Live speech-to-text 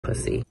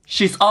pussy.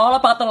 She's all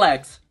about the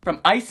legs, from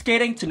ice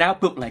skating to now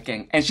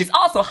bootlegging. And she's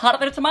also hotter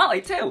than a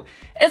tamale, too.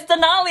 It's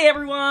Denali,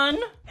 everyone!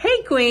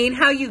 Hey, queen,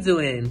 how you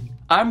doing?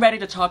 I'm ready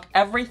to talk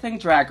everything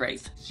Drag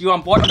Race. You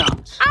on board or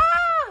not?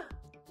 Ah!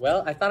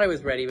 Well, I thought I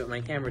was ready, but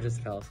my camera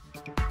just fell.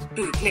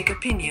 Bootleg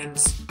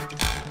Opinions.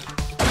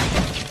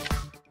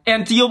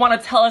 And do you want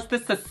to tell us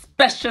this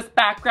suspicious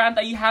background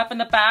that you have in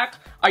the back?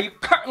 Are you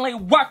currently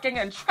working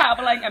and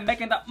traveling and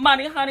making that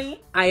money,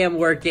 honey? I am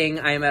working.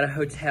 I am at a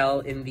hotel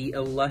in the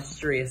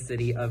illustrious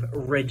city of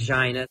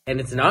Regina. And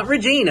it's not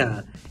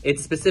Regina.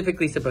 It's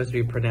specifically supposed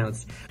to be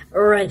pronounced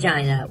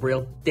Regina.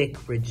 Real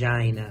thick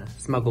Regina.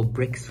 Smuggle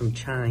bricks from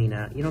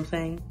China. You know what I'm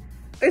saying?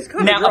 It's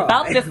kind of Now,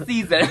 about this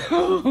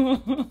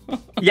season.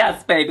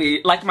 Yes,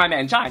 baby. Like my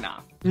man,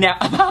 China. Now,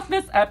 about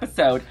this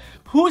episode,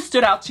 who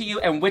stood out to you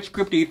and which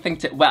group do you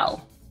think did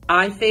well?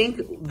 I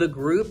think the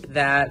group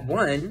that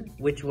won,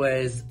 which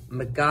was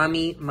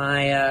Megami,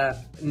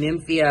 Mhi'ya,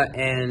 Nymphia,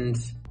 and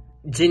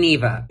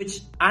Geneva, which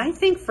I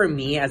think for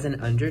me as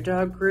an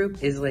underdog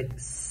group is like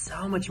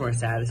so much more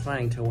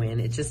satisfying to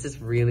win. It just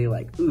is really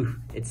like, ooh,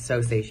 it's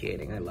so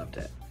satiating. I loved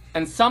it.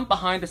 And some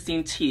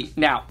behind-the-scenes tea.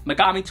 Now,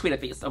 Megami tweeted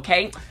these,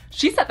 okay?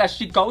 She said that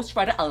she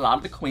ghostwrote a lot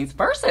of the queen's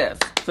verses.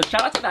 So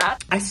shout out to that.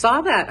 I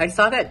saw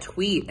that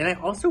tweet, and I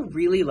also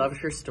really loved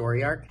her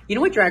story arc. You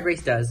know what Drag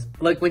Race does?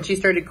 Like when she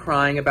started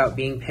crying about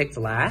being picked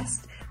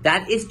last,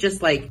 that is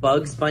just like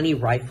Bugs Bunny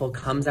rifle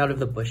comes out of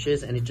the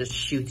bushes and it just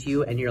shoots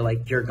you and you're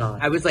like, you're gone.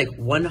 I was like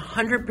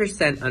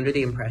 100% under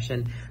the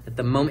impression that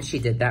the moment she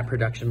did that,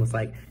 production was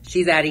like,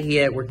 she's out of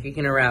here, we're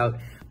kicking her out.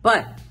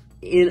 But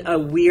in a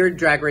weird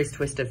Drag Race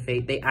twist of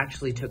fate, they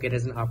actually took it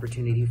as an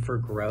opportunity for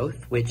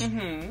growth, which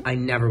I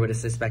never would have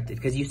suspected.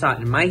 Because you saw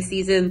it in my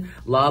season.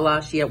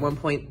 Lala, she at one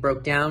point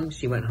broke down.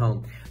 She went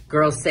home.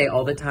 Girls say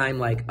all the time,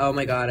 like, oh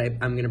my God,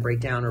 I'm going to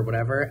break down or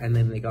whatever. And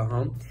then they go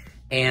home.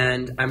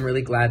 And I'm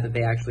really glad that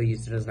they actually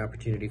used it as an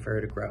opportunity for her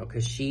to grow.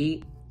 Because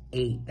she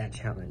ate that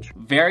challenge.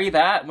 Very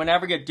that.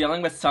 Whenever you're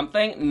dealing with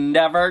something,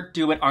 never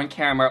do it on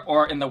camera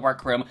or in the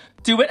workroom.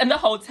 Do it in the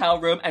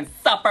hotel room and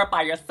suffer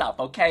by yourself,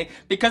 okay?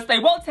 Because they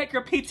won't take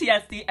your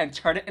PTSD and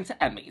turn it into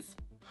Emmys.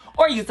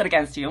 Or use it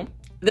against you.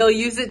 They'll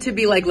use it to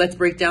be like, let's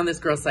break down this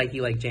girl's psyche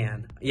like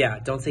Jan. Yeah,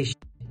 don't say shit.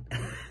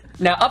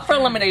 Now, up for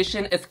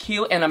elimination is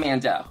Q and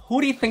Amanda.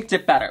 Who do you think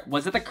did better?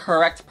 Was it the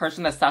correct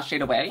person that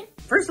sashayed away?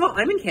 First of all,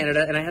 I'm in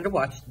Canada and I had to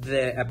watch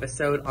the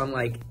episode on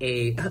like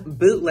a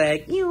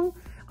bootleg,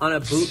 on a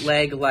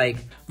bootleg, like...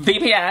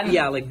 VPN?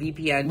 Yeah, like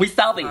VPN. We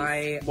sell these.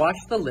 I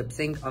watched the lip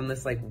sync on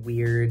this, like,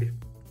 weird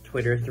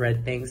Twitter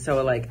thread thing.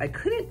 So, like, I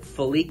couldn't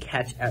fully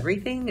catch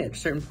everything. At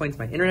certain points,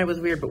 my internet was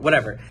weird, but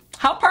whatever.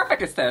 How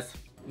perfect is this?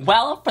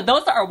 Well, for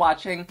those that are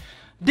watching,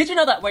 did you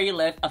know that where you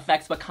live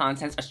affects what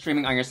contents are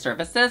streaming on your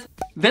services?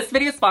 This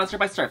video is sponsored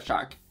by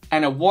Surfshark,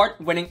 an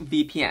award-winning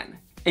VPN,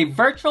 a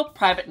virtual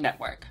private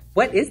network.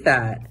 What is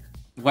that?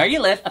 Where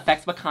you live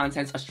affects what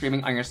contents are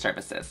streaming on your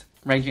services,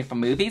 ranging from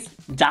movies,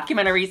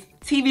 documentaries,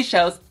 TV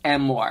shows,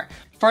 and more.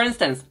 For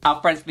instance, our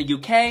friends in the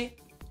UK,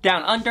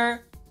 Down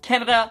Under,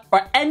 Canada,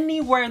 or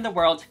anywhere in the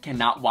world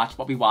cannot watch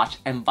what we watch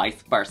and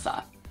vice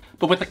versa.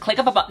 But with the click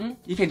of a button,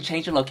 you can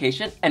change your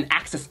location and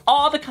access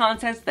all the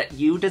contents that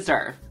you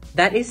deserve.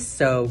 That is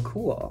so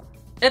cool.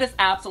 It is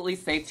absolutely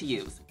safe to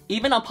use,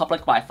 even on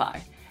public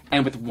Wi-Fi.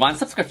 And with one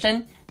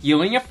subscription,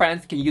 you and your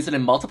friends can use it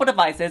in multiple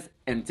devices,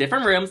 in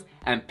different rooms,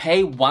 and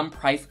pay one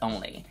price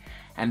only.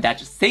 And that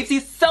just saves you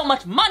so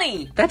much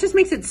money! That just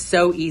makes it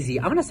so easy.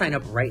 I'm gonna sign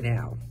up right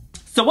now.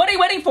 So what are you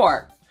waiting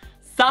for?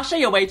 Sashay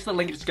your way to the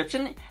link in the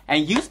description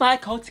and use my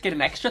code to get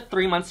an extra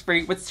 3 months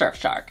free with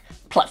Surfshark.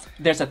 Plus,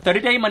 there's a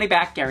 30-day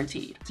money-back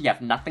guaranteed, so you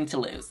have nothing to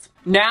lose.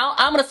 Now,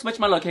 I'm gonna switch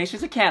my location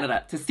to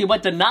Canada to see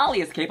what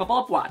Denali is capable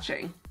of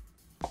watching.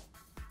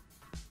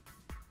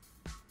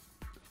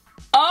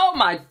 Oh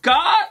my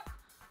God!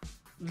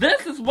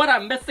 This is what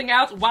I'm missing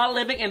out while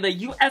living in the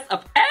US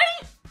of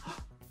A?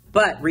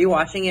 But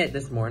rewatching it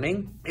this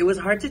morning, it was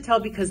hard to tell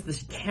because the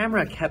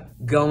camera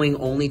kept going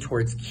only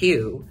towards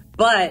Q.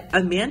 But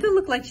Amanda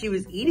looked like she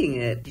was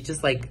eating it. She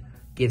just like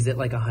gives it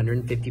like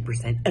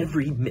 150%.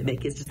 Every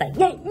mimic is just like,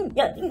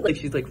 like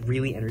she's like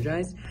really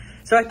energized.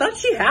 So I thought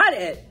she had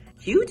it.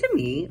 Q to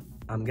me,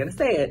 I'm gonna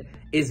say it,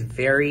 is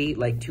very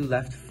like 2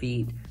 left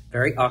feet,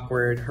 very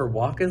awkward. Her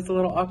walk is a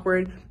little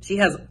awkward. She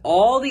has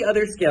all the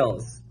other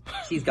skills.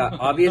 She's got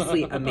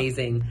obviously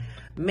amazing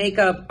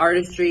makeup,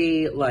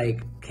 artistry,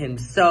 like can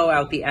sew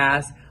out the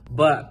ass,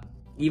 but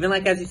even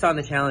like as you saw in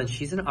the challenge,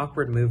 she's an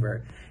awkward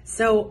mover.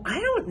 So I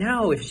don't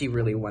know if she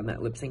really won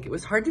that lip sync. It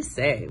was hard to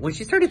say. When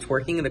she started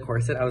twerking in the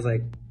corset, I was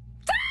like,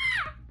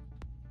 ah!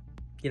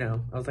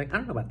 I was like, I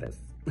don't know about this.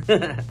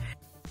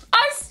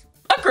 I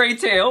agree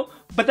too.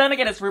 But then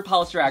again, it's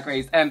RuPaul's Drag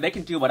Race and they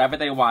can do whatever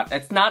they want.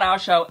 It's not our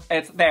show,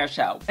 it's their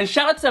show. And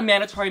shout out to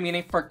Amanda Tori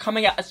Meaning for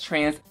coming out as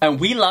trans, and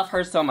we love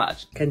her so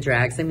much.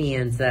 Congrats,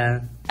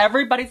 Amanda.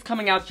 Everybody's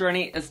coming out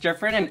journey is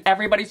different and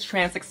everybody's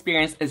trans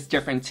experience is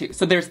different too.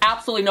 So there's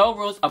absolutely no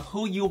rules of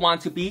who you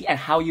want to be and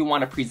how you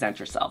want to present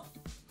yourself.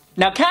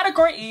 Now,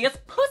 category E is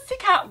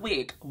Pussycat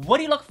Wig. What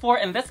do you look for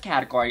in this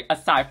category,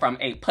 aside from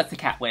a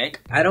Pussycat wig?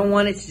 I don't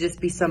want it to just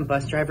be some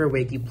bus driver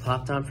wig you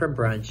plopped on for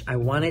brunch. I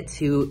want it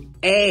to,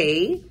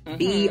 A,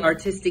 be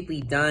artistically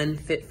done,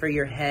 fit for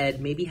your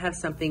head, maybe have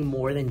something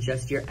more than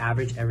just your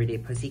average everyday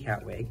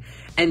Pussycat wig.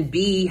 And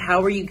B,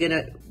 how are you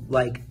gonna,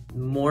 like,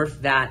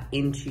 morph that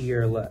into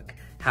your look?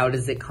 How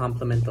does it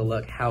complement the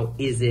look? How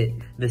is it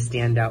the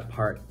standout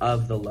part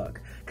of the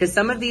look? Because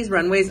some of these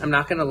runways, I'm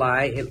not gonna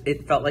lie,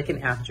 it felt like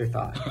an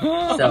afterthought.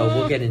 So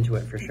we'll get into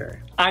it for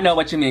sure. I know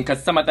what you mean,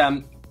 because some of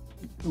them,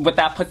 with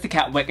that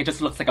Pussycat wig, it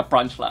just looks like a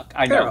brunch look.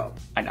 I know. Girl.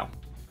 I know.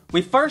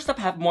 We first up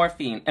have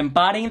Morphine,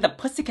 embodying the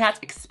Pussycat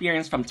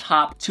experience from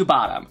top to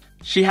bottom.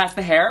 She has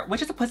the hair,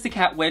 which is a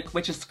Pussycat wig,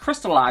 which is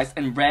crystallized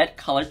in red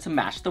color to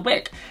match the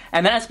wig.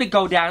 And then as we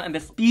go down in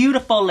this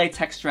beautiful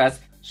latex dress,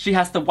 she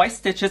has the white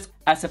stitches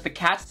as if the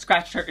cat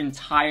scratched her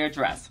entire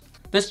dress.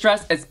 This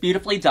dress is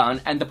beautifully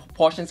done and the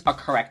proportions are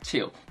correct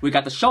too. We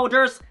got the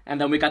shoulders,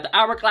 and then we got the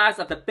hourglass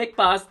of the big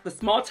bust, the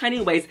small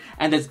tiny waist,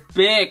 and this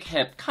big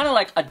hip, kind of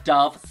like a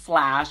dove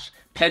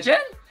 / pigeon.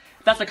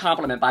 That's a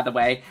compliment, by the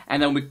way.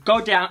 And then we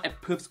go down,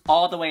 it poops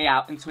all the way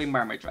out into a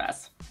mermaid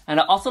dress. And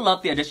I also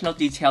love the additional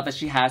detail that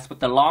she has with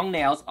the long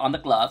nails on the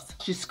gloves.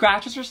 She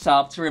scratches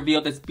herself to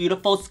reveal this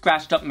beautiful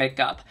scratched up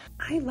makeup.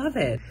 I love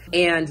it.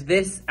 And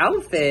this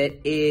outfit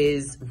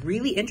is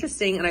really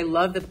interesting, and I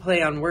love the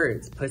play on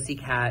words.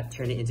 Pussycat,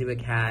 turn it into a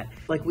cat.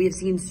 Like, we have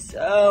seen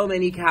so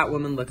many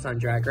Catwoman looks on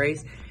Drag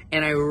Race,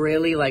 and I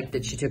really like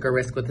that she took a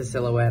risk with the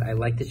silhouette. I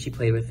like that she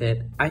played with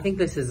it. I think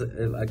this is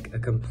a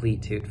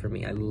complete toot for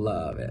me. I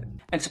love it.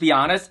 And to be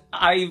honest,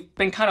 I've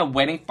been kind of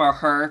waiting for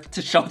her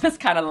to show this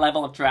kind of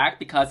level of drag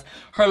because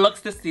her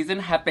looks this season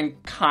have been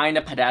kind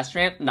of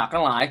pedestrian, not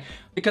gonna lie.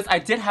 Because I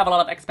did have a lot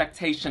of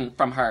expectation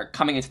from her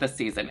coming into the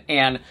season,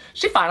 and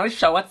she finally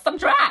showed us some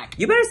drag.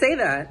 You better say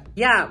that.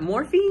 Yeah,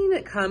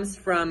 Morphine comes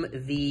from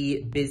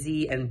the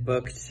busy and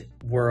booked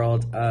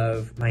world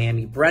of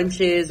Miami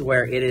brunches,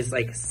 where it is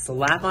like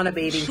slap on a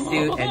bathing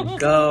suit and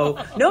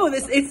go. No,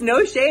 it's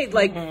no shade.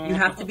 Like, you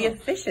have to be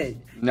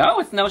efficient. No,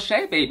 it's no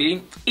shade,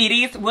 baby. It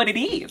is what it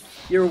is.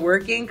 You're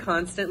working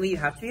constantly. You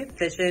have to be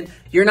efficient.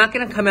 You're not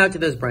going to come out to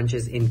those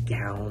brunches in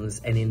gowns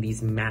and in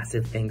these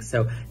massive things.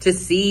 So to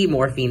see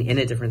Morphine in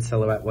a different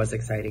silhouette was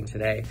exciting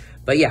today.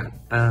 But yeah,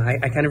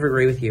 I kind of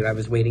agree with you. I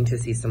was waiting to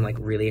see some like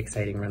really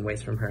exciting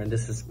runways from her, and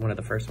this is one of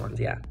the first ones,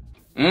 yeah.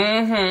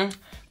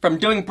 From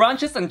doing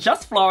brunches in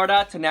just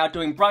Florida to now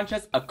doing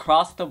brunches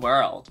across the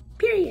world.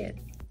 Period.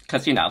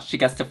 Because, you know, she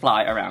gets to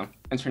fly around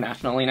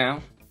internationally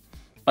now,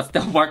 but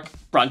still work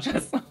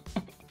brunches.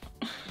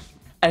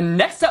 And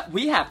next up,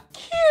 we have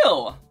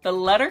Q, the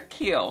letter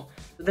Q.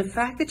 The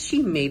fact that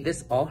she made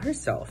this all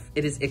herself,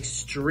 it is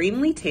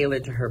extremely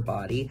tailored to her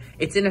body.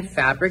 It's in a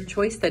fabric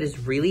choice that is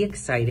really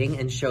exciting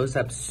and shows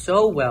up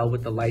so well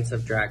with the lights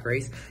of Drag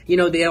Race. You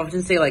know, they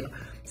often say like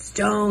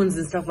stones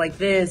and stuff like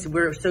this.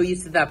 We're so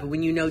used to that, but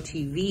when you know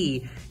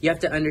TV, you have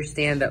to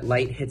understand that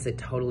light hits it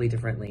totally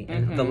differently.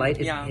 And the light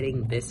is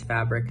hitting this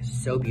fabric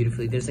so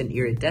beautifully. There's an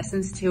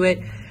iridescence to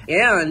it.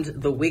 And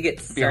the wig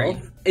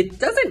itself, it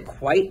doesn't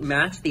quite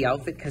match the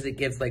outfit because it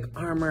gives like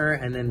armor,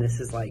 and then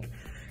this is like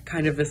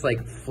kind of this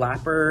like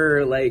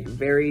flapper, like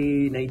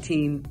very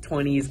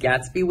 1920s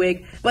Gatsby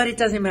wig, but it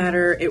doesn't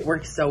matter. It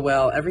works so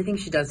well. Everything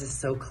she does is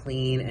so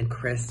clean and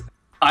crisp.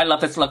 I love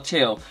this look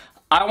too.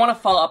 I want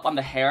to follow up on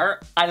the hair.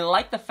 I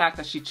like the fact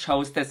that she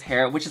chose this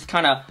hair, which is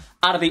kind of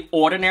out of the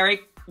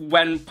ordinary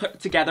when put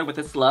together with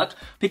this look,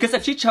 because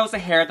if she chose a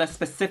hair that's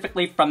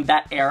specifically from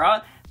that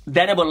era,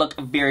 then it would look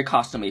very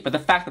costumey. But the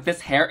fact that this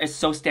hair is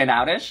so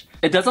standoutish,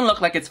 it doesn't look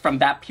like it's from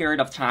that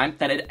period of time,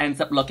 that it ends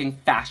up looking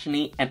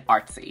fashiony and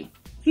artsy.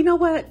 You know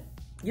what?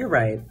 You're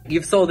right.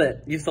 You've sold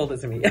it. You sold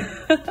it to me.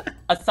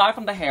 Aside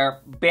from the hair,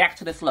 back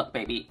to this look,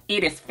 baby.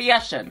 It is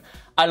fashion.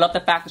 I love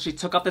the fact that she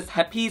took off this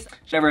headpiece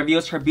that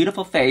reveals her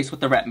beautiful face with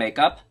the red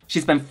makeup.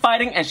 She's been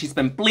fighting and she's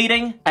been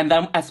bleeding. And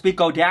then as we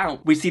go down,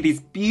 we see these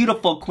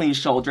beautiful queen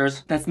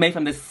shoulders that's made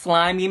from this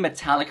slimy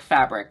metallic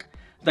fabric.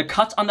 The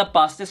cut on the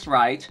bust is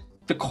right.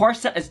 The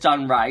corset is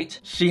done right.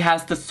 She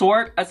has the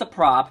sword as a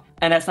prop.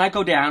 And as I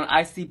go down,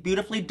 I see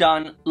beautifully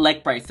done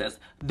leg braces.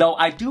 Though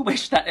I do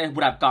wish that it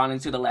would have gone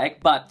into the leg,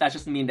 but that's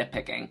just me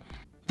nitpicking.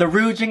 The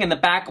rouging in the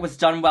back was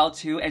done well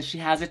too, and she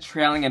has it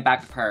trailing in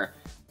back of her.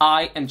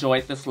 I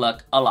enjoyed this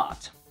look a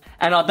lot.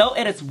 And although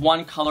it is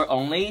one color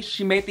only,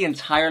 she made the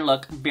entire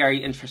look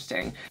very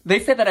interesting. They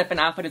say that if an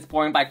outfit is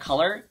boring by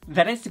color,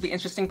 that needs to be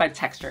interesting by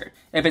texture.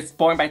 If it's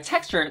boring by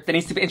texture, that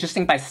needs to be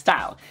interesting by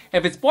style.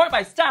 If it's boring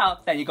by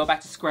style, then you go back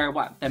to square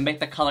one. Then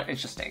make the color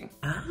interesting.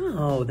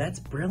 Oh,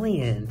 that's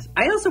brilliant.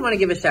 I also want to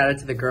give a shout out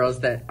to the girls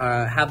that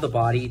have the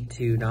body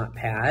to not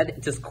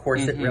pad, just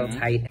corset real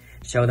tight.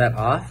 Show that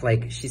off.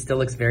 Like, she still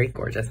looks very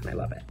gorgeous and I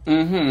love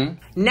it.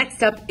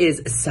 Next up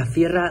is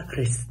Sapphira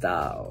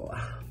Cristál.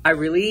 I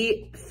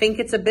really think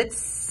it's a bit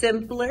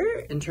simpler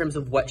in terms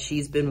of what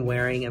she's been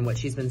wearing and what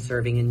she's been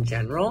serving in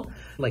general.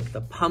 Like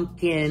the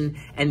pumpkin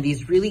and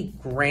these really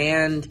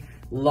grand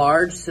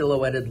large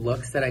silhouetted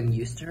looks that I'm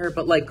used to her.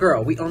 But like,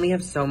 girl, we only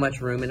have so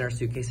much room in our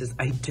suitcases.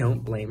 I don't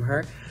blame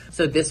her.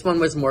 So this one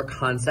was more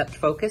concept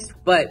focused,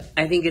 but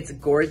I think it's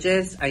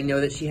gorgeous. I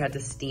know that she had to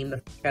steam the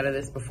f out of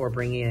this before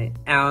bringing it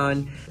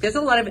on. There's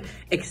a lot of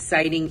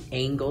exciting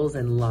angles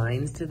and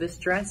lines to this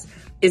dress.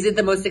 Is it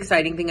the most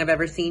exciting thing I've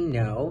ever seen?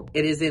 No.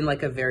 It is in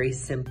like a very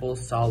simple,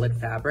 solid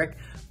fabric,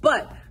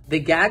 but the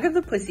gag of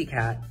the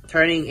Pussycat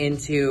turning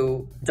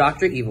into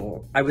Dr.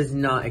 Evil, I was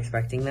not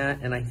expecting that,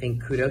 and I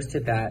think kudos to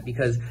that,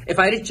 because if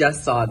I had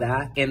just saw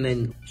that and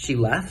then she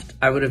left,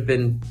 I would have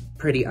been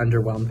pretty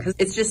underwhelmed, because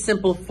it's just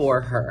simple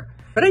for her.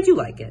 But I do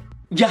like it.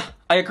 Yeah,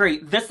 I agree.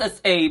 This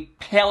is a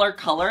paler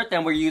color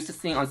than we're used to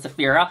seeing on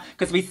Sapphira,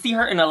 because we see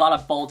her in a lot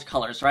of bold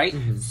colors, right?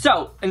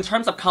 So, in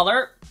terms of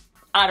color,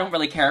 I don't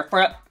really care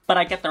for it, but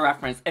I get the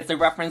reference. It's a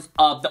reference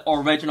of the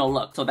original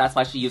look, so that's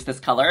why she used this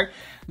color.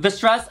 This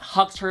dress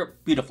hugs her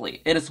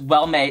beautifully. It is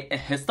well made, it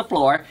hits the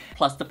floor,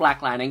 plus the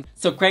black lining,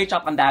 so great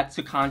job on that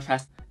to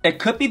contrast. It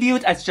could be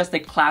viewed as just a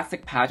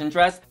classic pageant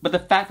dress, but the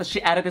fact that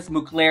she added this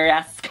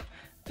Mugler-esque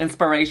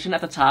inspiration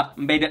at the top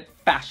made it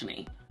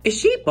fashiony. Is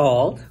she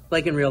bald,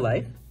 like in real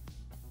life?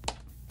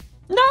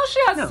 No, she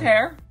has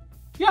hair.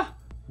 Yeah.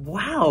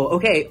 Wow,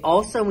 okay,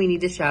 also we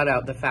need to shout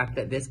out the fact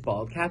that this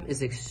bald cap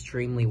is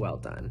extremely well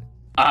done.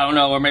 I don't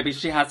know, or maybe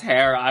she has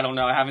hair. I don't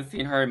know. I haven't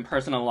seen her in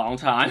person in a long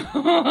time.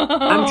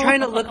 I'm trying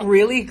to look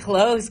really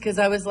close because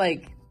I was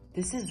like,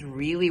 this is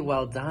really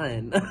well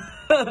done.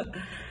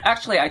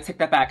 Actually, I take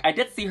that back. I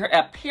did see her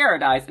at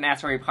Paradise in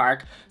Asbury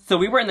Park. So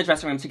we were in the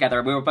dressing room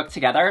together. We were booked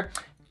together.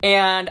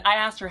 And I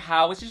asked her,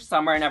 how was your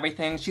summer and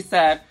everything? She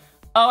said,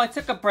 oh, I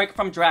took a break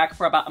from drag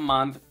for about a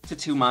month to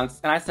 2 months.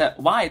 And I said,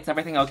 why? Is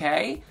everything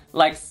okay?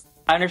 Like,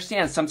 I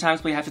understand.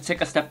 Sometimes we have to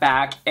take a step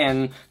back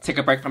and take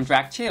a break from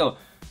drag too.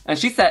 And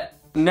she said,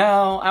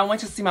 no, I went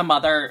to see my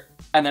mother,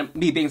 and then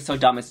me being so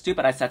dumb and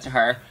stupid, I said to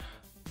her,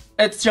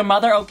 is your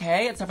mother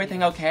okay? Is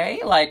everything okay?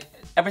 Like,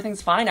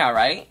 everything's fine now,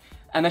 right?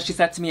 And then she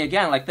said to me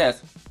again like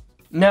this,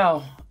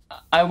 no,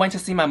 I went to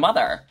see my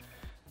mother.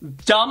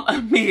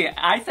 Dumb me.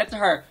 I said to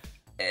her,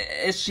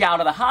 is she out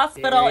of the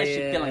hospital? Is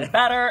she feeling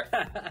better?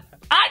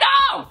 I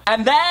know!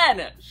 And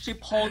then she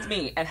pulled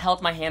me and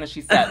held my hand and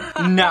she said,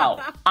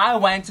 no, I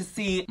went to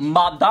see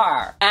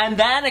mother. And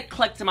then it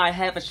clicked in my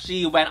head that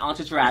she went on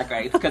to Drag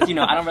Race because, you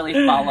know, I don't really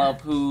follow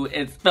who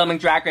is filming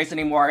Drag Race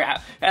anymore.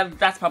 And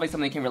that's probably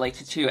something you can relate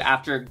to too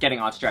after getting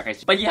on to Drag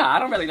Race. But yeah, I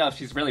don't really know if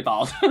she's really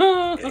bald.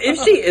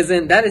 If she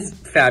isn't, that is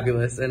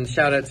fabulous. And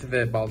shout out to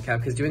the bald cap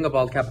because doing a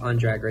bald cap on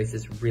Drag Race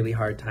is really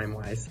hard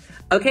time-wise.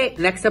 Okay,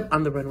 next up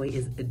on the runway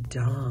is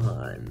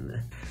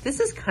Dawn. This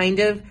is kind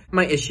of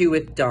my issue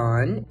with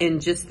Dawn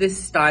and just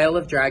this style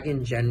of drag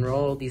in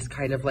general, these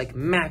kind of like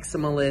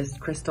maximalist,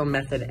 Crystal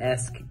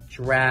Method-esque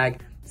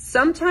drag.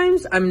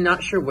 Sometimes I'm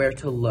not sure where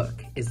to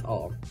look is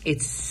all.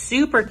 It's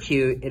super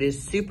cute, it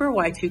is super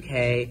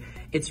Y2K,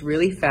 it's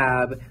really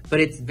fab, but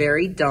it's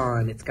very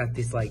Dawn. It's got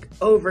these like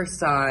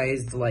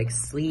oversized like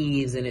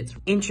sleeves and it's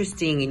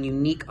interesting and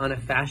unique on a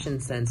fashion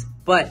sense.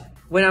 But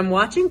when I'm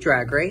watching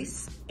Drag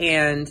Race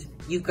and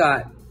you've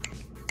got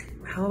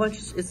how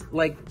much is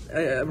like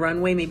a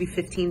runway, maybe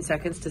 15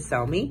 seconds to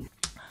sell me?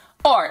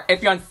 Or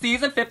if you're on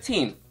season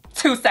 15,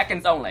 2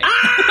 seconds only.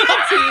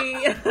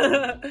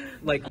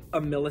 Like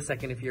a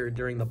millisecond if you're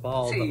during the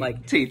ball, but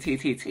like T.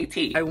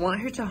 I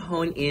want her to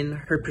hone in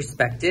her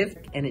perspective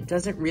and it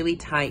doesn't really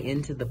tie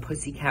into the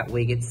Pussycat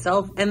wig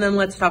itself. And then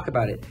let's talk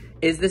about it.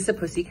 Is this a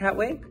Pussycat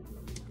wig?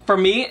 For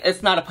me,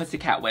 it's not a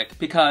Pussycat wig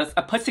because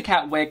a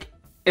Pussycat wig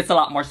it's a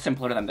lot more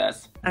simpler than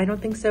this. I don't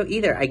think so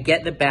either. I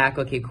get the back,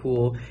 okay,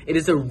 cool. It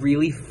is a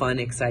really fun,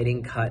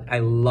 exciting cut. I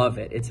love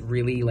it. It's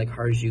really like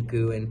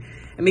Harajuku and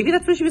maybe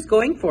that's what she was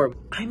going for.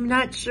 I'm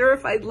not sure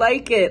if I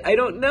like it. I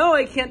don't know.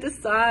 I can't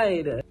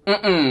decide.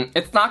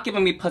 It's not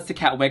giving me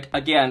Pussycat wig.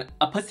 Again,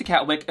 a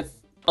Pussycat wig is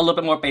a little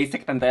bit more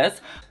basic than this.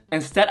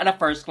 Instead, at a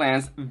first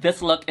glance,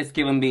 this look is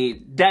giving me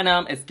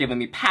denim, it's giving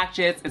me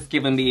patches, it's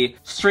giving me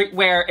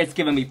streetwear, it's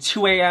giving me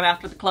 2 a.m.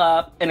 after the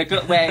club in a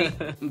good way.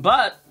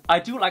 But I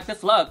do like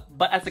this look,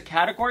 but as a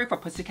category for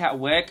Pussycat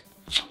wig,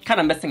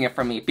 kind of missing it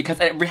for me because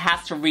it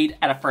has to read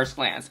at a first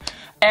glance.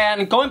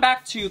 And going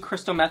back to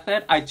Crystal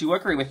Method, I do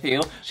agree with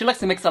you. She likes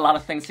to mix a lot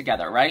of things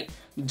together, right?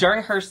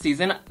 During her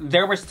season,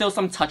 there were still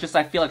some touches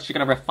I feel like she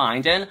could have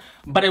refined in,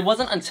 but it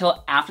wasn't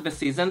until after the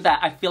season that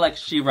I feel like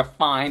she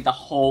refined the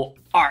whole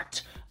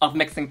art of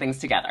mixing things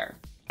together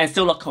and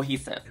still look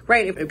cohesive.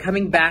 Right,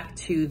 coming back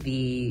to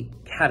the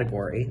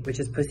category, which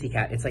is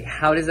Pussycat, it's like,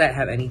 how does that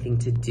have anything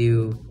to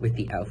do with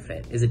the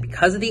outfit? Is it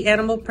because of the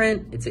animal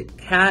print? It's a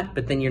cat,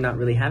 but then you're not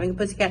really having a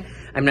pussycat?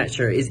 I'm not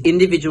sure. Is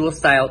individual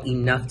style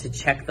enough to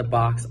check the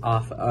box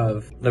off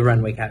of the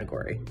runway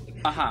category?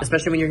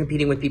 Especially when you're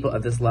competing with people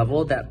of this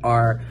level that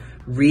are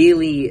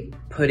really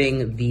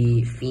putting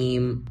the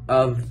theme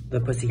of the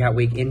Pussycat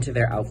wig into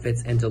their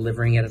outfits and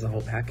delivering it as a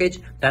whole package.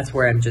 That's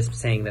where I'm just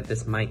saying that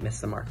this might miss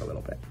the mark a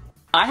little bit.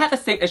 I had the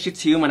same issue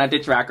too when I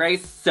did Drag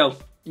Race, so,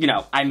 you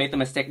know, I made the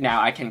mistake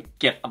now, I can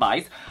give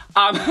advice.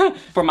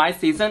 For my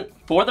season,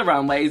 for the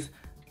runways,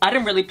 I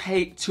didn't really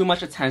pay too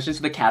much attention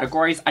to the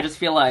categories. I just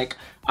feel like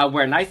I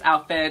wear nice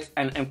outfits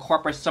and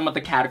incorporate some of the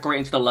category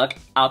into the look,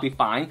 I'll be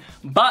fine.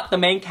 But the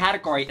main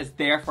category is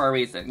there for a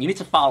reason. You need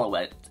to follow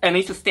it. And it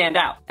needs to stand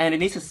out. And it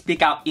needs to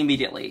speak out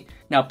immediately.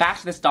 Now back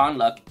to this Dawn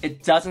look,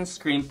 it doesn't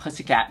scream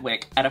Pussycat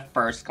Wig at a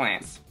first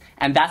glance.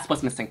 And that's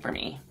what's missing for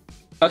me.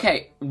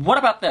 Okay, what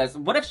about this?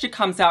 What if she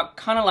comes out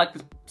kind of like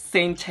the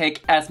same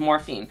take as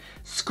Morphine?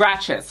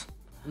 Scratches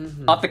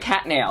of the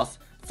cat nails,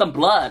 some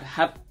blood,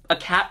 have a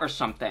cat or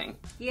something.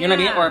 Yeah. You know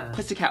what I mean? Or a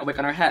pussycat wig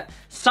on her head.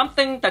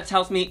 Something that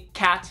tells me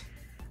cat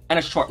and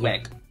a short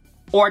wig.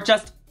 Or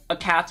just a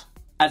cat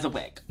as a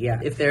wig.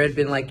 Yeah, if there had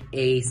been like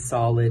a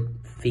solid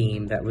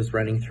theme that was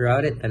running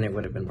throughout it, then it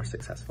would have been more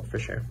successful for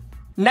sure.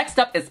 Next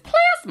up is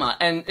Plasma.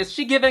 And is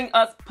she giving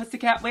us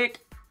pussycat wig?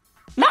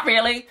 Not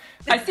really.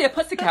 I see a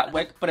pussycat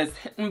wig, but it's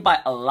hidden by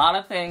a lot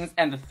of things.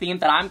 And the theme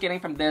that I'm getting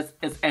from this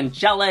is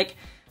angelic,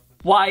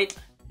 white.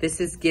 This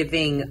is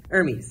giving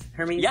Hermes.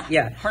 Hermes?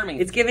 Yeah,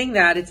 Hermes. It's giving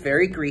that. It's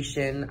very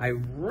Grecian. I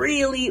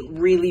really,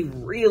 really,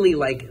 really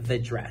like the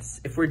dress.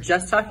 If we're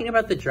just talking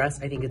about the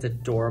dress, I think it's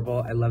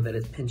adorable. I love that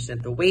it's pinched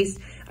at the waist.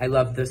 I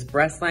love this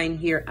breast line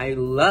here. I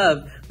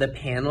love the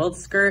paneled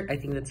skirt. I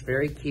think that's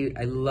very cute.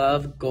 I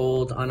love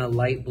gold on a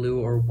light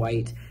blue or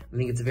white. I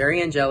think it's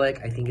very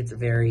angelic. I think it's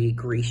very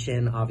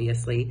Grecian,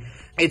 obviously.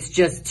 It's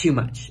just too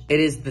much.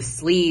 It is the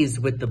sleeves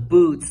with the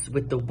boots,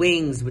 with the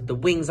wings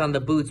on the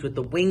boots, with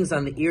the wings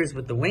on the ears,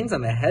 with the wings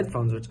on the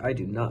headphones, which I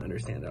do not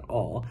understand at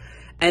all.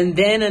 And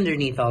then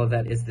underneath all of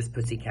that is this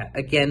pussycat.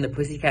 Again, the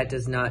pussycat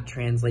does not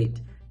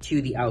translate to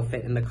the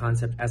outfit and the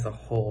concept as a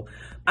whole.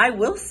 I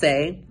will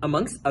say,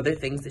 amongst other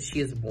things that she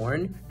has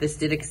worn, this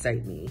did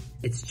excite me.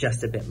 It's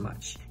just a bit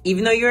much.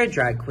 Even though you're a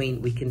drag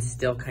queen, we can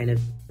still kind of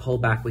pull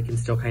back, we can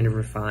still kind of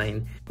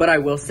refine. But I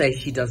will say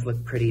she does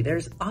look pretty.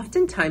 There's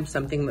oftentimes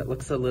something that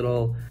looks a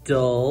little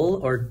dull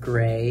or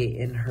gray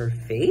in her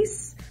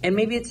face. And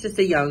maybe it's just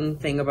a young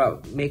thing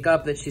about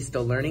makeup that she's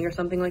still learning or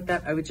something like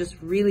that. I would just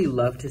really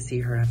love to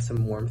see her have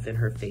some warmth in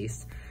her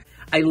face.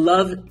 I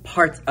love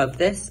parts of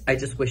this. I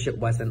just wish it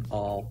wasn't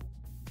all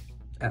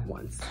at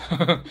once.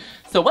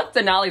 So what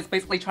Denali is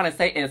basically trying to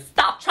say is,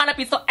 stop trying to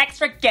be so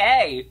extra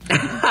gay!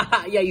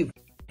 Yeah, you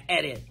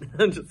edit.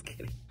 I'm just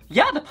kidding.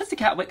 Yeah, the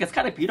pussycat wig is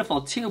kind of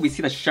beautiful too. We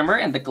see the shimmer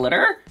and the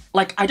glitter.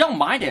 Like, I don't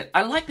mind it.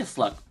 I like this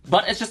look.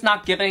 But it's just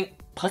not giving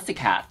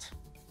pussycat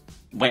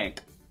wig.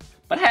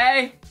 But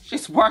hey,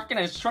 she's working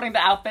and shredding the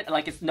outfit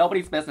like it's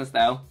nobody's business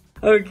though.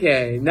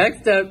 Okay,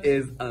 next up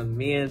is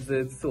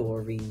Amanda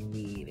Tori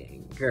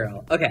meeting.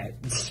 Girl, okay.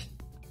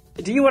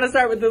 Do you want to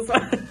start with this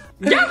one?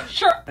 Yeah,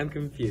 sure. I'm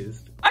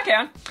confused. I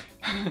can.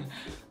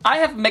 I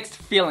have mixed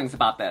feelings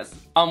about this.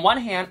 On one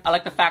hand, I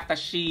like the fact that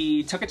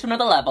she took it to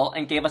another level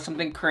and gave us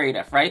something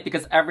creative, right?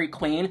 Because every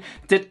queen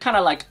did kind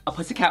of like a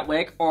pussycat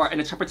wig or an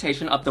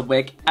interpretation of the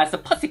wig as a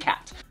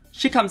pussycat.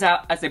 She comes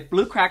out as a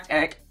blue cracked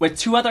egg with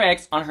 2 other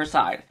eggs on her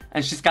side.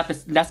 And she's got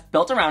this nest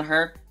built around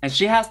her, and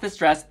she has this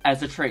dress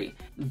as a tree.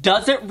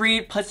 Does it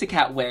read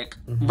pussycat wig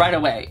right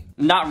away?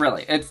 Not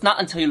really. It's not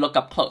until you look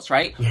up close,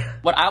 right? Yeah.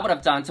 What I would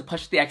have done to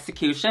push the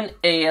execution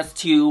is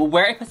to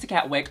wear a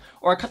pussycat wig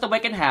or cut the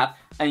wig in half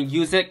and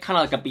use it kind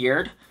of like a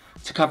beard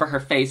to cover her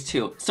face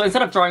too. So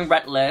instead of drawing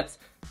red lips,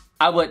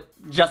 I would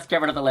just get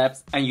rid of the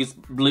lips and use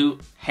blue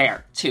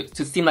hair too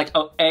to seem like,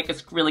 oh, egg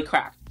is really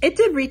cracked. It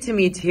did read to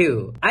me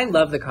too. I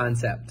love the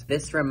concept.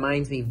 This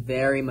reminds me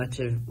very much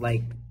of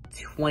like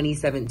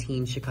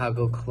 2017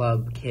 Chicago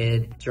club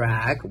kid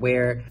drag,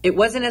 where it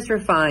wasn't as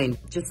refined,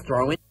 just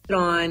throwing it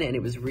on, and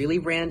it was really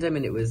random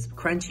and it was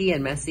crunchy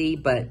and messy,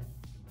 but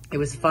it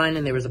was fun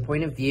and there was a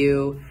point of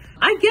view.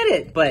 I get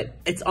it, but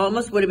it's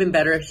almost would have been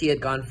better if she had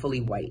gone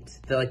fully white.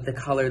 The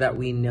color that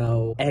we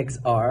know eggs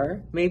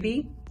are,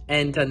 maybe,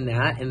 and done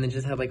that, and then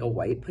just have like a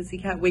white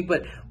pussycat wig.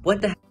 But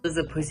what the hell does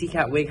a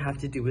pussycat wig have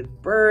to do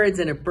with birds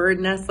and a bird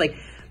nest? Like,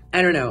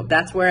 I don't know.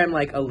 That's where I'm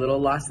like a little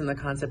lost in the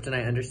concept, and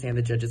I understand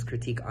the judge's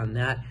critique on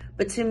that.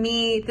 But to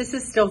me, this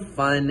is still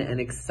fun and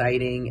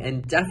exciting,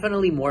 and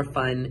definitely more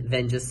fun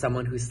than just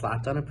someone who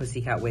slapped on a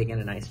pussycat wig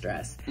and a nice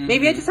dress.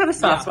 Maybe I just have a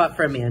soft spot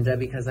for Amanda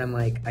because I'm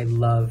like, I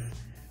love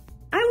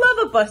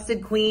a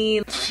busted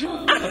queen.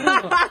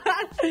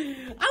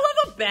 I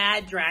love a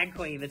bad drag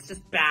queen that's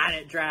just bad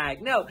at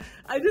drag. No,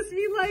 I just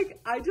mean like,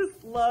 I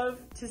just love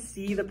to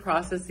see the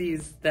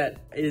processes that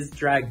is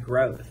drag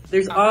growth.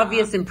 There's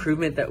obvious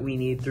improvement that we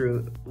need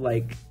through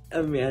like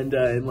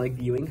Amanda and like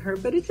viewing her,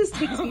 but it just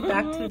takes me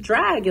back to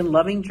drag and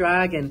loving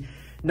drag and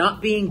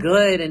not being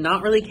good and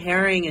not really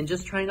caring and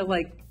just trying to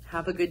like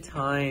have a good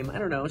time. I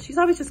don't know. She's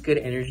always just good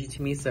energy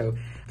to me, so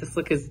this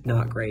look is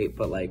not great,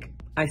 but like,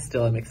 I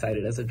still am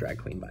excited as a drag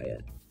queen by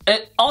it.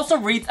 It also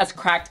reads as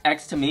cracked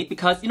eggs to me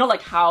because you know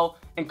like how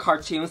in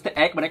cartoons the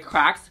egg, when it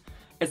cracks,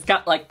 it's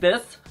got like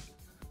this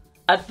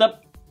as the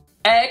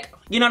egg,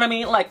 you know what I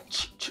mean? Like,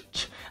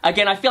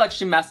 again, I feel like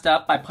she messed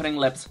up by putting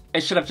lips.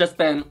 It should have just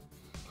been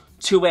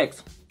 2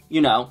 wigs,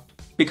 you know,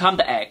 become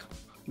the egg.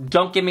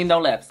 Don't give me no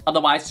lips,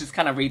 otherwise it just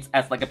kind of reads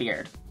as like a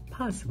beard.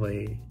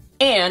 Possibly.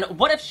 And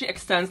what if she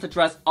extends the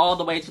dress all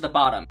the way to the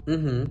bottom?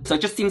 So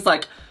it just seems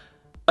like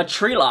a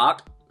tree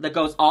lock that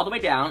goes all the way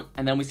down,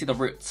 and then we see the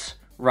roots,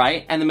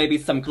 right? And then maybe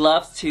some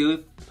gloves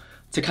too,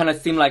 to kind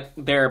of seem like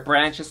they're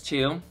branches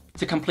too,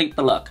 to complete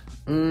the look.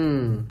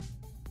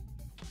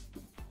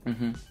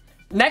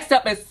 Next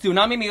up is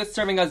Xunami Muse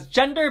serving us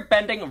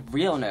gender-bending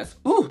realness.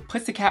 Ooh,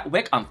 Pussycat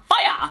Wig on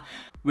fire!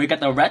 We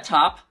got the red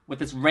top with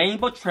this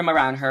rainbow trim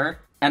around her,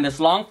 and this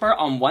long fur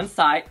on one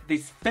side,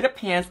 these fitted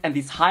pants, and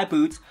these high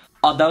boots.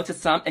 Although to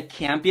some, it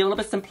can be a little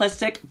bit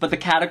simplistic, but the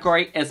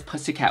category is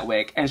Pussycat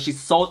Wig, and she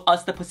sold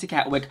us the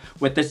Pussycat Wig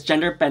with this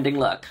gender-bending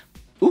look.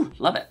 Ooh,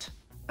 love it.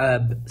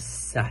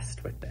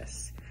 Obsessed with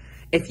this.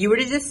 If you were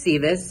to just see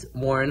this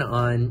worn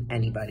on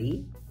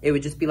anybody, it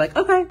would just be like,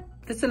 okay,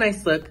 that's a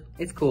nice look,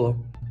 it's cool.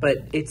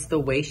 But it's the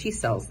way she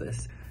sells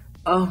this.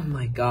 Oh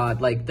my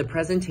God, like the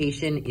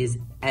presentation is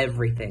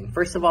everything.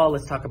 First of all,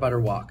 let's talk about her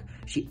walk.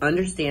 She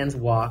understands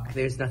walk.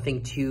 There's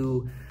nothing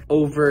too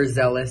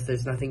overzealous.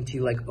 There's nothing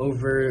too like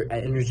over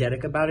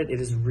energetic about it. It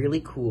is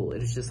really cool.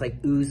 It is just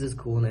like oozes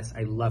coolness.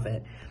 I love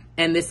it.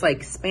 And this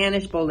like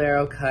Spanish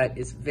bolero cut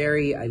is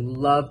I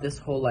love this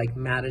whole like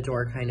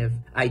matador kind of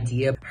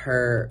idea.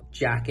 Her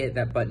jacket,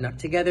 that button up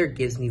together,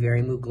 gives me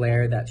very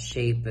Mugler, that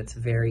shape that's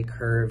very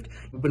curved.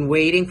 I've been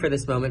waiting for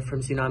this moment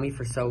from Xunami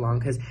for so long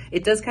because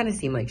it does kind of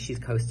seem like she's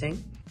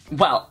coasting.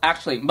 Well,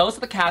 actually, most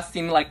of the cast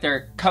seem like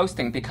they're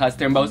coasting because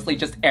they're mostly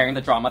just airing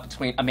the drama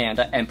between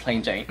Amanda and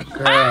Plain Jane.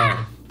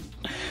 Girl.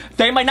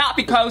 They might not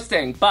be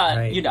coasting, but,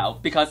 right. you know,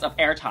 because of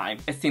airtime,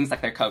 it seems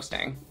like they're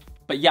coasting.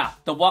 But yeah,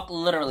 the walk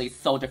literally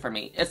sold it for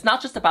me. It's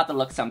not just about the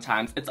look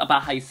sometimes, it's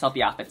about how you sell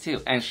the outfit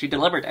too, and she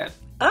delivered it.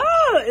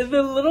 Oh,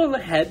 the little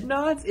head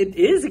nods, it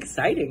is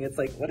exciting. It's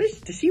like,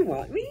 does she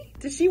want me?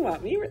 Does she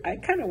want me? I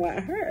kind of want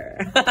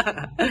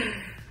her.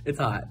 It's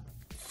hot.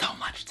 So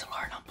much to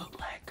learn on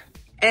Bootleg.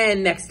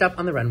 And next up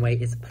on the runway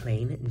is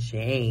Plain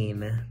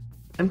Jane.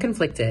 I'm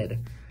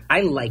conflicted.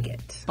 I like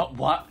it. But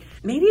what?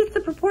 Maybe it's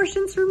the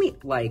proportions for me.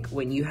 Like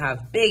when you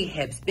have big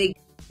hips, big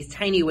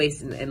tiny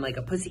waist, and like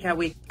a pussycat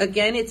wig.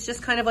 Again, it's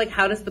just kind of like,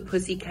 how does the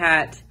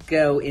pussycat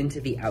go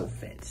into the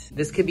outfit?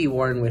 This could be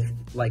worn with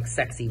like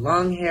sexy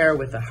long hair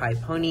with a high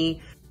pony.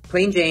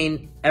 Plain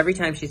Jane, every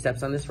time she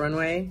steps on this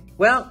runway,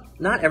 well,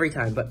 not every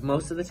time, but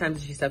most of the times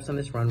that she steps on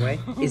this runway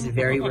is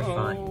very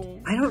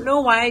refined. I don't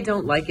know why I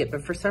don't like it,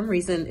 but for some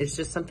reason, it's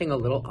just something a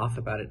little off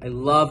about it. I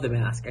love the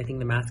mask. I think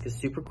the mask is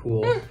super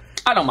cool.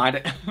 I don't mind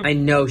it. I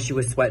know she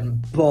was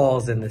sweating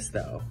balls in this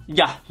though.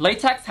 Yeah,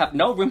 latex have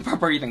no room for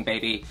breathing,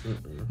 baby.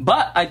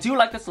 But I do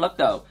like this look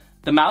though.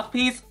 The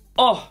mouthpiece,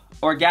 oh,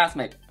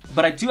 orgasmic.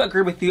 But I do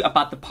agree with you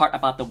about the part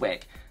about the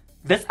wig.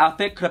 This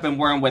outfit could have been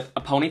worn with a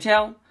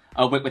ponytail,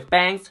 a wig with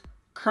bangs,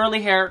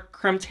 curly hair,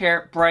 crimped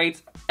hair,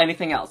 braids,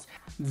 anything else.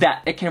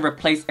 That it can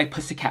replace a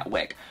pussycat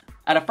wig.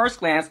 At a first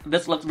glance,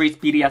 this look reads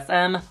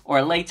BDSM,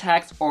 or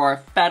latex, or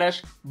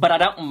fetish, but I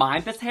don't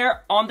mind this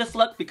hair on this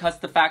look because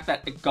the fact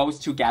that it goes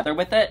together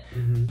with it.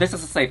 This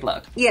is a safe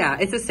look. Yeah,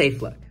 it's a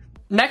safe look.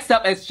 Next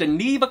up is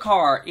Geneva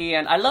Karr,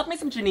 and I love me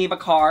some Geneva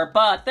Karr,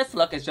 but this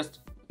look is just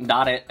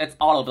not it. It's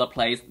all over the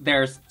place.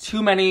 There's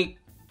too many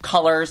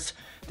colors.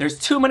 There's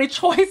too many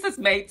choices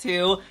made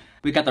too.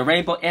 We got the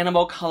rainbow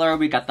animal color,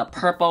 we got the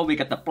purple, we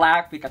got the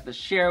black, we got the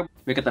sheer,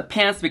 we got the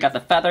pants, we got the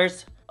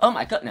feathers. Oh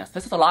my goodness,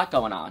 this is a lot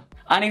going on.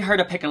 I need her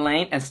to pick a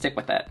lane and stick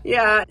with it.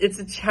 Yeah, it's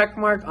a check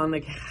mark on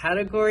the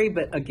category,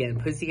 but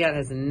again, Pussycat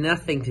has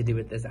nothing to do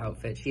with this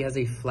outfit. She has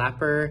a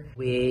flapper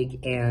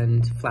wig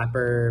and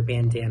flapper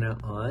bandana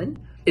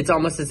on. It's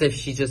almost as if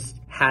she just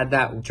had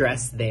that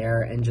dress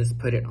there and just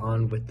put it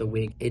on with the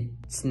wig.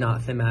 It's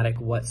not thematic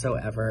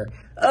whatsoever.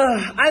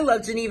 I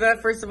love Geneva.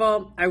 First of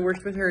all, I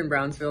worked with her in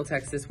Brownsville,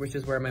 Texas, which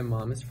is where my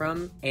mom is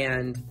from,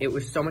 and it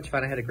was so much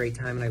fun. I had a great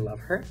time and I love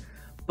her.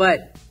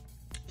 But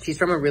she's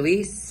from a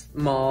really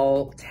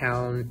small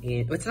town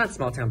it's not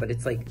small town, but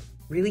it's like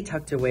really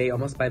tucked away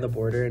almost by the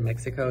border in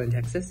Mexico and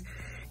Texas.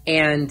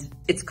 And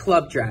it's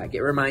club drag.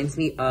 It reminds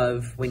me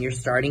of when you're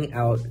starting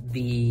out,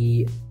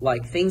 the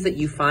like things that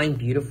you find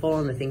beautiful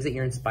and the things that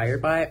you're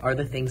inspired by are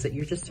the things that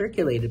you're just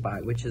circulated by,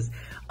 which is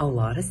a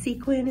lot of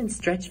sequin and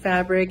stretch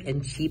fabric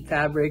and cheap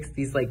fabrics,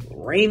 these like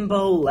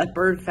rainbow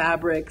leopard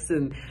fabrics,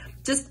 and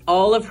just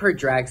all of her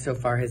drag so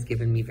far has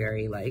given me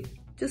very like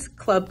just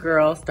club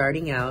girl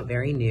starting out,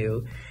 very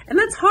new. And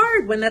that's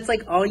hard when that's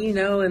like all you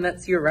know and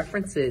that's your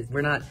references.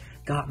 We're not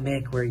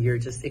Gottmik where you're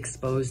just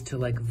exposed to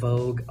like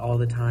Vogue all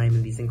the time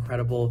and these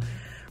incredible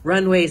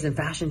runways and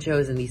fashion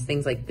shows and these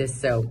things like this.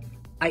 So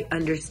I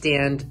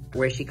understand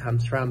where she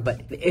comes from,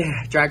 but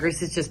Drag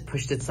Race has just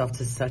pushed itself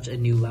to such a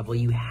new level.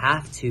 You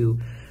have to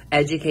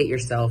educate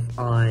yourself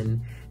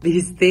on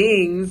these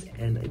things,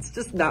 and it's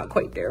just not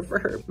quite there for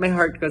her. My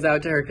heart goes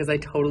out to her because I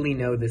totally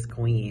know this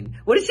queen.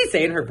 What did she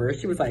say in her verse?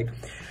 She was like,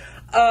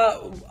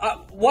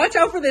 watch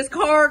out for this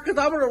car because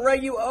I'm gonna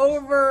run you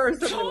over or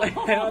something like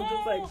that. I'm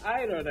just like,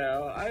 I don't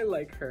know. I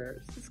like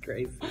her. She's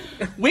crazy.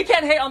 We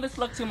can't hate on this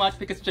look too much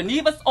because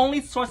Geneva's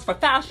only source for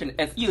fashion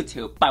is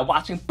YouTube by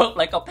watching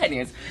Bootleg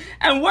Opinions.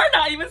 And we're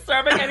not even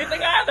serving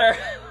anything either.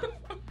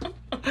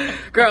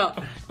 Girl,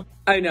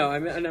 I know,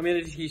 I'm in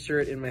a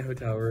t-shirt in my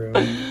hotel room.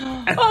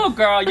 Oh,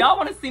 girl, y'all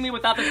want to see me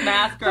without this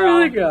mask, girl? Oh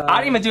my God. I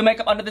didn't even do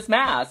makeup under this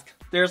mask.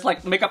 There's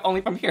like makeup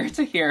only from here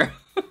to here.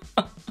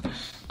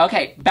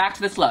 Okay, back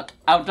to this look.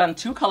 I've done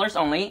 2 colors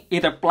only,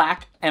 either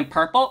black and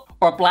purple,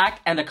 or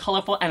black and a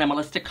colorful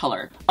animalistic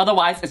color.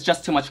 Otherwise, it's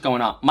just too much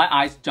going on. My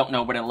eyes don't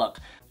know where to look.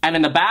 And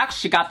in the back,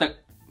 she got the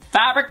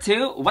fabric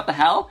too. What the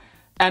hell?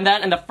 And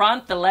then in the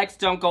front, the legs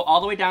don't go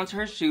all the way down to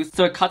her shoes,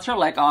 so it cuts her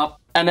leg off.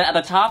 And then at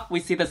the top, we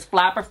see this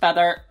flapper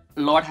feather.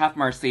 Lord have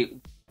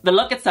mercy. The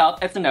look itself,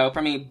 it's a no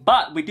for me,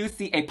 but we do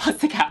see a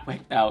pussycat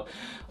wig though.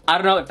 I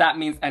don't know if that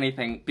means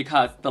anything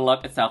because the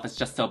look itself is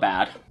just so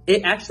bad.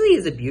 It actually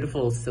is a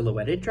beautiful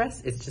silhouetted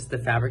dress. It's just the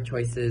fabric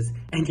choices.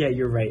 And yeah,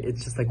 you're right.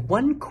 It's just like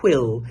one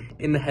quill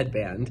in the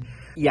headband.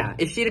 Yeah,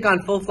 if she'd have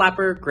gone full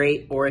flapper,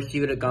 great. Or if she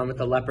would have gone with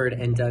the leopard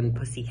and done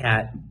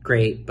pussycat,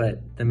 great.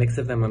 But the mix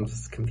of them, I'm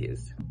just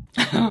confused.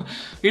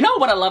 You know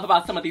what I love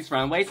about some of these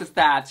runways is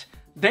that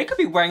they could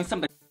be wearing some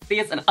of the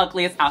and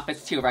ugliest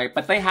outfits too, right?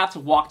 But they have to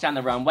walk down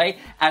the runway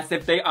as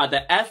if they are the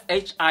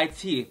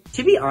SHIT.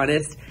 To be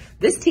honest,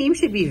 this team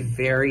should be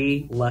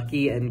very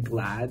lucky and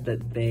glad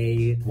that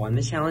they won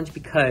the challenge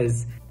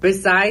because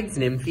besides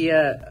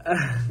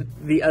Nymphia,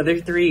 the other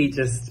 3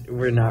 just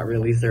were not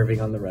really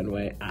serving on the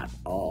runway at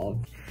all.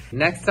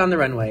 Next on the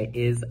runway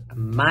is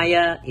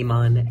Mhi'ya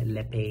Iman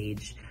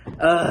Lepage.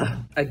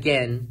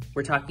 Again,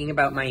 we're talking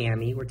about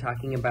Miami. We're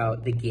talking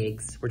about the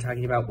gigs. We're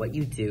talking about what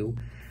you do.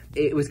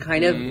 It was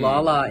kind of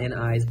Lala and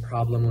I's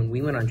problem when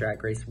we went on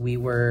Drag Race. We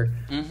were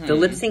the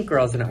lip sync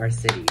girls in our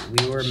city.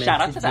 We were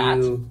meant to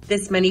do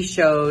this many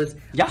shows.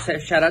 Yeah. So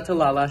shout out to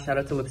Lala, shout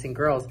out to Lip Sync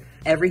Girls.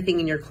 Everything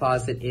in your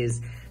closet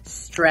is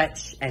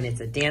stretch and it's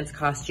a dance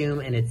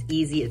costume and it's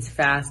easy, it's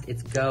fast,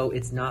 it's go,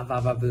 it's not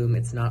va-va-voom,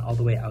 it's not all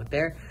the way out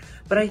there.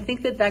 But I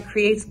think that that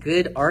creates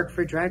good art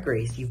for Drag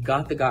Race. You've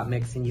got the Got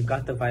Mix and you've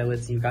got the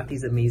Violets and you've got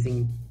these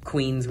amazing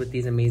queens with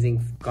these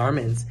amazing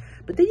garments.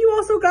 But then you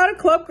also got a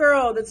club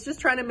girl that's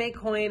just trying to make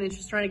coin and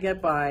she's trying to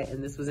get by,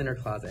 and this was in her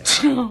closet.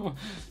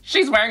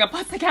 She's wearing a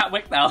pussycat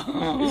wig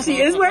though.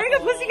 She is wearing a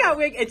pussycat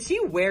wig and she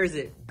wears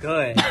it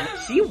good.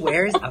 She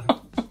wears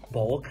a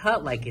bowl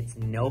cut like it's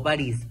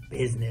nobody's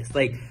business.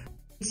 Like,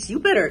 you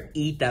better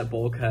eat that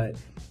bowl cut.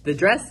 The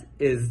dress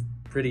is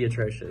pretty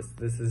atrocious.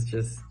 This is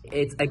just,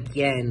 it's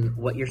again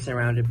what you're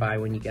surrounded by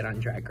when you get on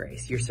Drag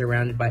Race. You're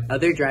surrounded by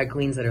other drag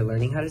queens that are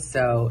learning how to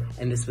sew,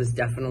 and this was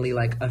definitely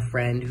like a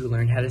friend who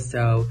learned how to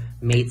sew,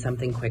 made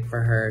something quick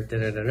for her,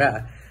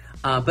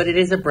 but it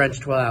is a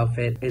brunch twirl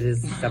outfit. It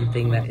is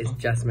something that is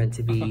just meant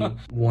to be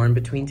worn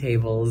between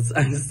tables.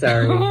 I'm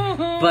sorry.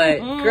 But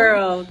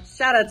girl,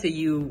 shout out to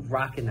you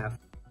rocking that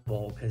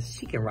bowl, because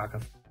she can rock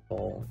a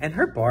bowl. And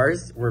her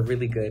bars were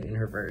really good in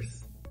her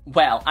verse.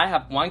 Well, I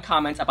have one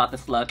comment about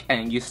this look,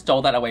 and you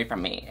stole that away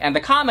from me. And the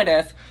comment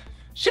is,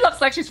 she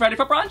looks like she's ready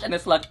for brunch in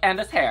this look and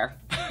this hair.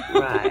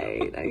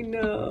 Right, I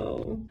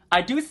know.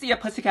 I do see a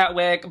pussycat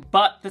wig,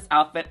 but this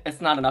outfit is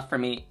not enough for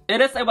me.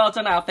 It is a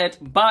well-done outfit,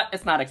 but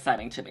it's not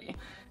exciting to me.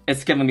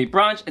 It's giving me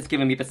brunch, it's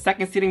giving me the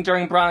second seating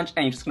during brunch,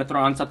 and you're just gonna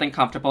throw on something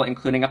comfortable,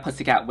 including a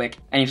pussycat wig,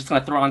 and you're just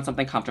gonna throw on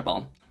something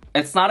comfortable.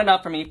 It's not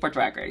enough for me for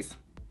Drag Race.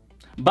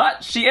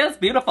 But she is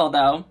beautiful,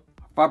 though,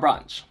 for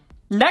brunch.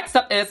 Next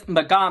up is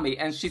Megami,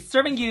 and she's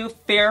serving you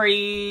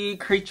fairy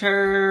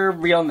creature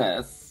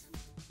realness.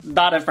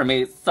 Not it for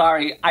me,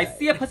 sorry. I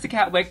see a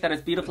pussycat wig that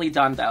is beautifully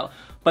done though,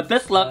 but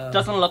this look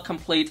doesn't look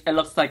complete. It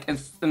looks like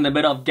it's in the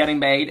middle of getting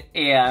made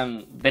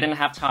and they didn't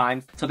have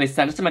time, so they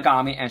sent it to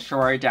Megami and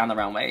shore her down the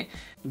runway.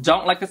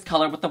 Don't like this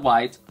color with the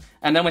white.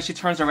 And then when she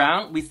turns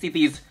around, we see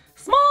these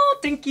small,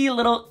 dinky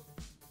little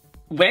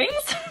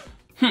wings.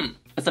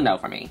 It's a no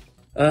for me.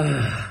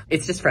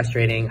 It's just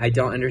frustrating. I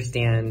don't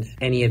understand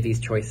any of these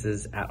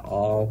choices at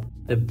all.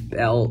 The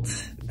belt,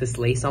 this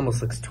lace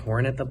almost looks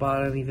torn at the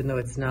bottom, even though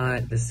it's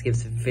not. This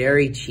gives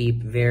very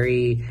cheap,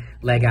 very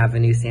Leg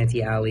Avenue,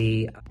 Santee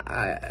Alley.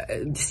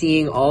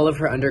 Seeing all of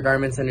her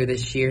undergarments under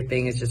this sheer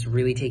thing is just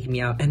really taking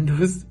me out. And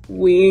those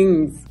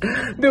wings,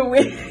 the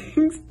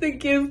wings, they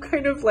give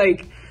kind of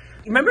like,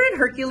 remember in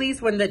Hercules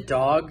when the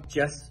dog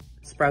just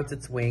sprouts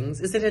its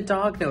wings? Is it a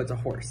dog? No, it's a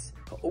horse.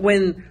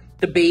 When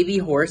the baby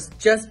horse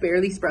just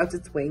barely sprouts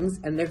its wings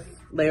and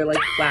they're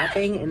like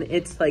flapping and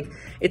it's like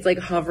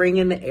hovering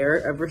in the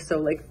air ever so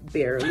like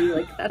barely,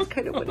 like that's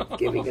kind of what it's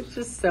giving. It's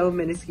just so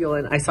minuscule.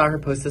 And I saw her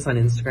post this on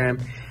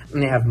Instagram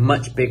and they have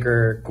much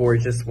bigger,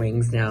 gorgeous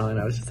wings now. And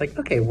I was just like,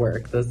 okay,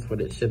 work. That's what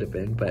it should have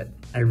been. But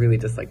I really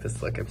dislike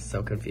this look. I'm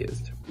so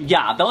confused.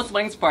 Yeah, those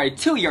wings for a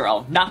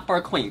 2-year-old, not for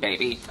a queen,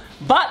 baby.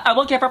 But I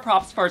will give her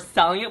props for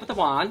selling it with a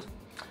wand.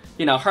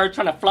 You know, her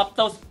trying to fluff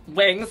those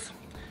wings.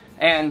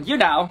 And you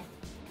know,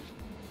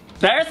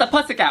 there's a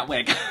pussycat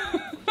wig.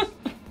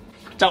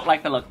 Don't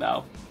like the look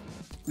though.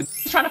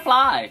 She's trying to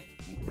fly.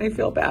 I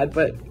feel bad,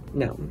 but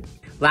no.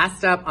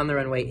 Last up on the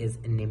runway is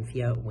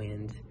Nymphia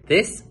Wind.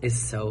 This is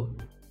so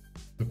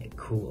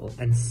cool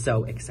and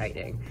so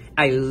exciting.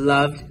 I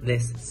loved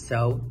this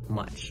so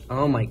much.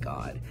 Oh my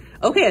god.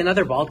 Okay,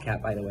 another bald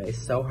cap, by the way.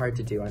 So hard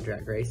to do on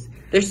Drag Race.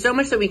 There's so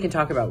much that we can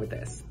talk about with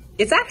this.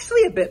 It's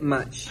actually a bit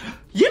much.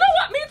 You know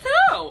what? Me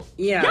too. go.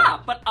 Yeah,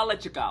 but I'll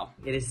let you go.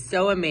 It is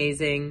so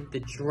amazing. The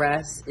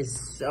dress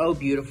is so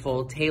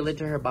beautiful, tailored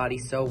to her body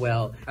so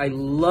well. I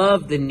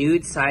love the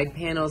nude side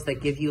panels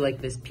that give you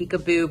like this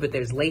peekaboo, but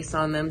there's lace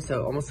on them,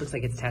 so it almost looks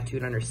like it's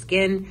tattooed on her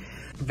skin.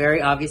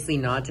 Very obviously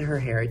nod to her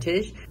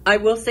heritage. I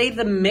will say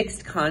the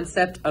mixed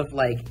concept of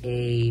like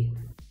a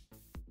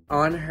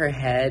on her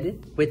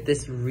head with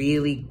this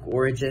really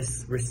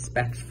gorgeous,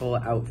 respectful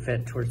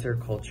outfit towards her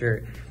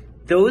culture.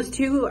 Those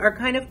two are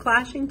kind of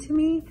clashing to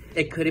me.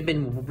 It could have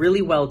been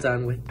really well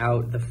done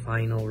without the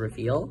final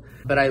reveal.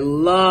 But I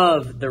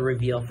love the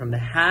reveal from the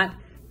hat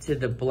to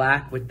the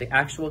black with the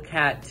actual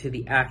cat to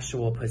the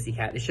actual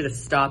pussycat. It should have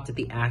stopped at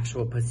the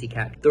actual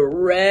pussycat. The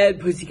red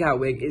pussycat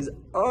wig is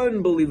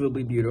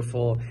unbelievably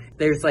beautiful.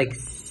 There's like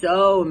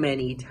so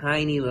many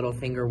tiny little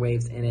finger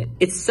waves in it.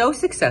 It's so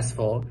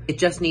successful. It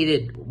just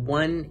needed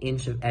 1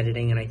 inch of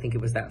editing, and I think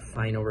it was that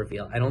final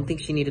reveal. I don't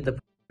think she needed the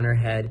on her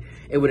head.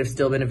 It would have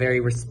still been a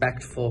very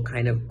respectful,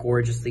 kind of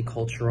gorgeously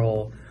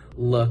cultural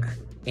look.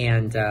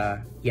 And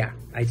yeah,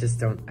 I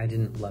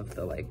didn't love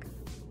the like...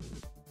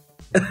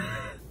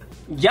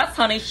 Yes,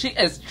 honey, she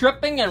is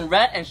dripping in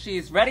red and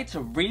she's ready to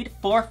read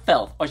for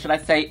filth. Or should I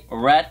say,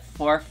 red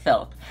for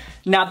filth.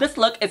 Now, this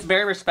look is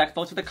very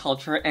respectful to the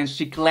culture and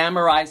she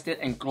glamorized it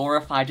and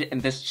glorified it in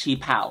this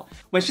cheap how.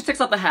 When she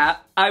takes off the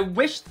hat, I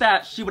wish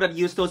that she would have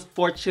used those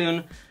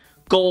Fortune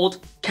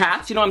gold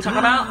cats. You know what I'm talking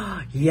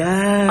about?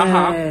 Yes.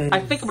 I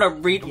think it would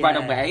have read right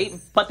away.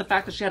 But the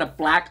fact that she had a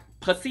black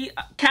pussy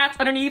cat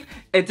underneath,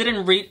 it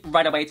didn't read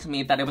right away to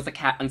me that it was a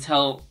cat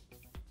until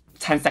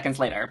 10 seconds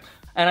later.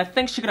 And I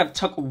think she could have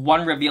took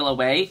one reveal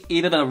away,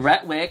 either the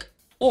red wig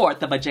or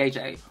the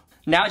vajayjay.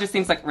 Now it just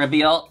seems like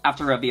reveal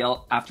after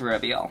reveal after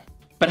reveal.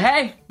 But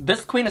hey,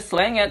 this queen is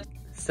slaying it.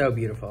 So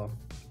beautiful.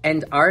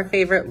 And our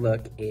favorite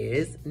look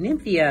is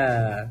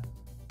Nymphia.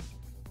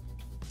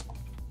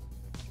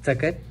 Is that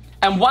good?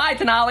 And why,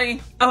 Denali?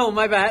 Oh,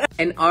 my bad.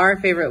 And our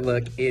favorite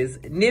look is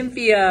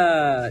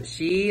Nymphia.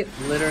 She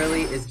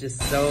literally is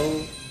just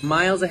so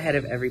miles ahead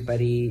of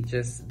everybody.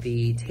 Just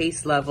the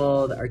taste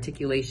level, the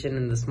articulation,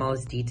 and the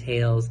smallest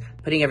details,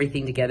 putting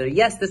everything together.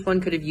 Yes, this one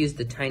could have used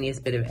the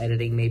tiniest bit of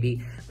editing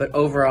maybe, but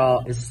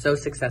overall is so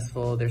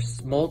successful.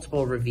 There's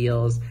multiple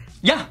reveals.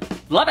 Yeah,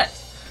 love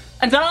it.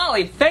 And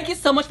Denali, thank you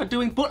so much for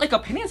doing Bootleg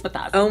Opinions with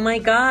us. Oh my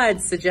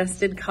God,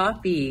 suggested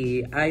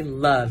copy. I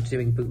love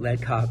doing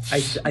bootleg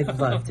I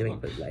love doing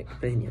Bootleg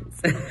Opinions.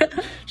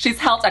 She's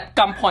held at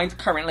gunpoint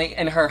currently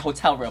in her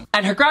hotel room.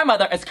 And her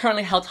grandmother is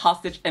currently held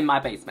hostage in my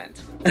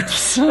basement.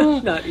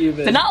 Not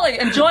even. Denali,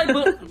 enjoy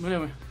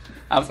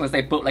I was gonna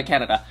say Bootleg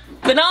Canada.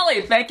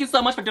 Denali, thank you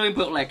so much for doing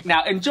Bootleg.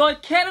 Now enjoy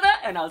Canada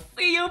and I'll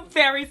see you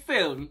very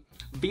soon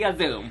via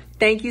Zoom.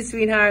 Thank you,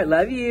 sweetheart.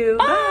 Love you.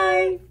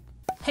 Bye.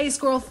 Hey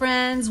squirrel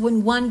friends,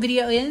 when one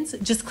video ends,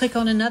 just click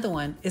on another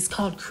one. It's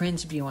called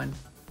cringe viewing.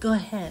 Go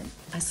ahead,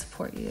 I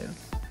support you.